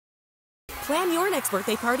Plan your next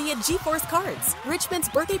birthday party at GeForce Karts, Richmond's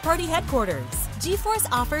birthday party headquarters. GeForce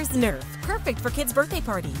offers Nerf, perfect for kids' birthday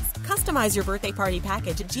parties. Customize your birthday party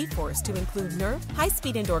package at GeForce to include Nerf,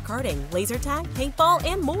 high-speed indoor karting, laser tag, paintball,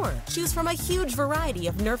 and more. Choose from a huge variety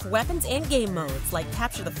of Nerf weapons and game modes like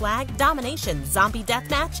Capture the Flag, Domination, Zombie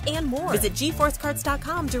Deathmatch, and more. Visit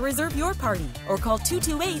GeForceKarts.com to reserve your party or call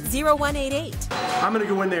 228-0188. I'm gonna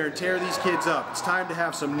go in there and tear these kids up. It's time to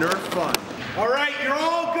have some Nerf fun. All right, you're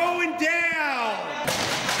all going down!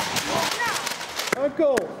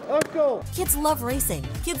 Uncle! Kids love racing.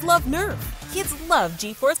 Kids love Nerf. Kids love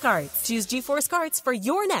GeForce Karts. Choose GeForce Karts for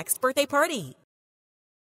your next birthday party.